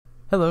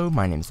Hello,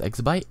 my name is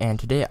Exxabite, and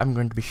today I'm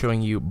going to be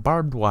showing you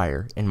barbed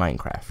wire in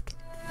Minecraft.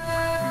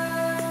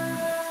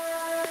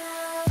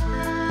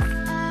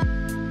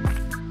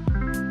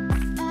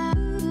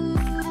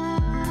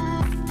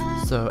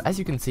 So as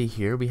you can see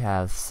here, we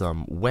have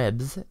some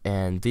webs,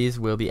 and these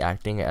will be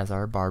acting as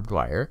our barbed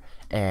wire,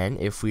 and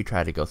if we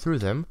try to go through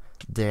them,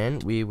 then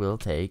we will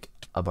take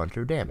a bunch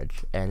of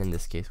damage, and in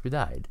this case we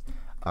died.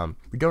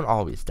 We don't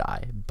always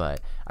die,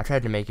 but I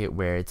tried to make it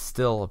where it's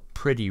still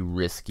pretty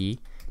risky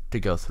to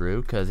go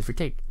through, because if you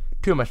take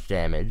too much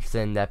damage,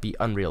 then that'd be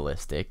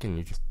unrealistic, and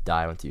you just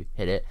die once you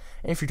hit it,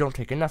 and if you don't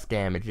take enough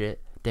damage,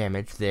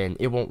 then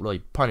it won't really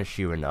punish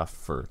you enough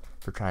for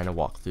trying to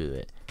walk through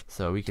it.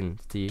 So we can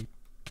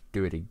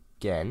do it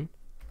again,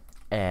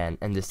 and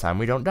this time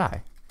we don't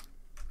die.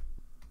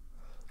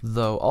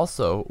 Though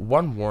also,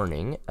 one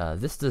warning,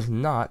 this does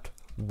not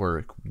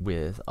work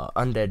with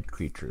undead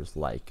creatures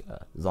like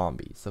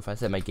zombies. So if I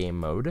set my game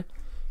mode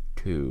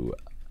to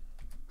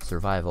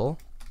survival,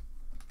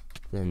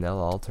 then they'll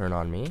all turn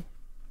on me,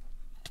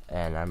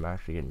 and I'm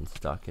actually getting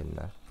stuck in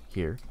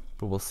here,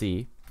 but we'll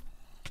see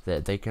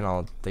that they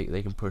can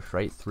push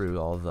right through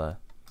all the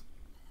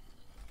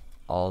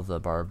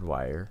barbed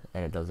wire,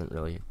 and it doesn't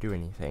really do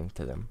anything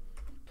to them.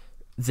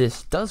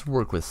 This does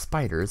work with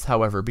spiders,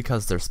 however,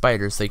 because they're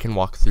spiders, they can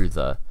walk through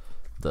the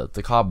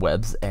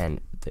cobwebs,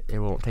 and it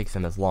won't take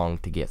them as long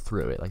to get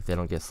through it. Like, they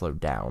don't get slowed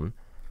down.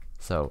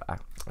 So I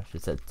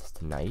should set this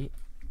to night.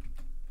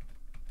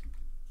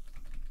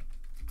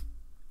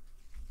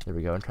 There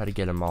we go, and try to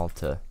get them all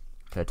to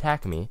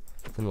attack me.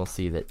 Then we'll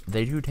see that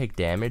they do take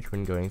damage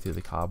when going through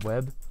the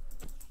cobweb.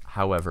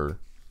 However,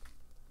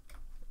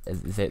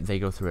 they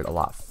go through it a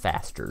lot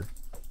faster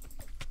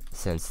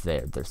since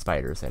they're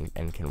spiders and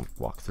can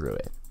walk through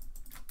it.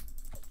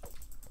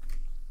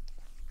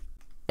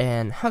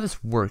 And how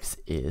this works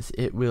is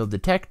it will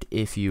detect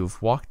if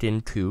you've walked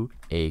into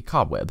a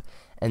cobweb,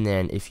 and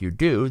then if you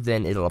do,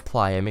 then it'll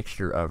apply a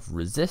mixture of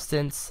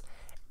resistance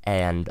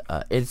and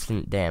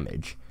instant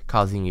damage,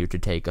 causing you to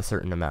take a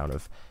certain amount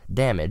of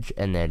damage,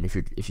 and then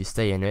if you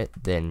stay in it,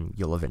 then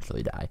you'll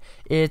eventually die.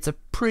 It's a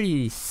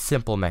pretty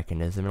simple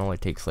mechanism. It only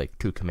takes like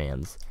 2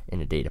 commands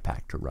in a data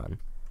pack to run.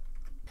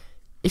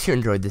 If you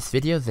enjoyed this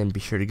video, then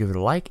be sure to give it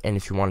a like, and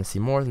if you want to see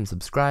more, then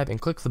subscribe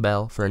and click the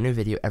bell for a new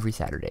video every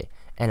Saturday.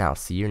 And I'll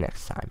see you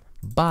next time.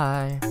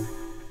 Bye!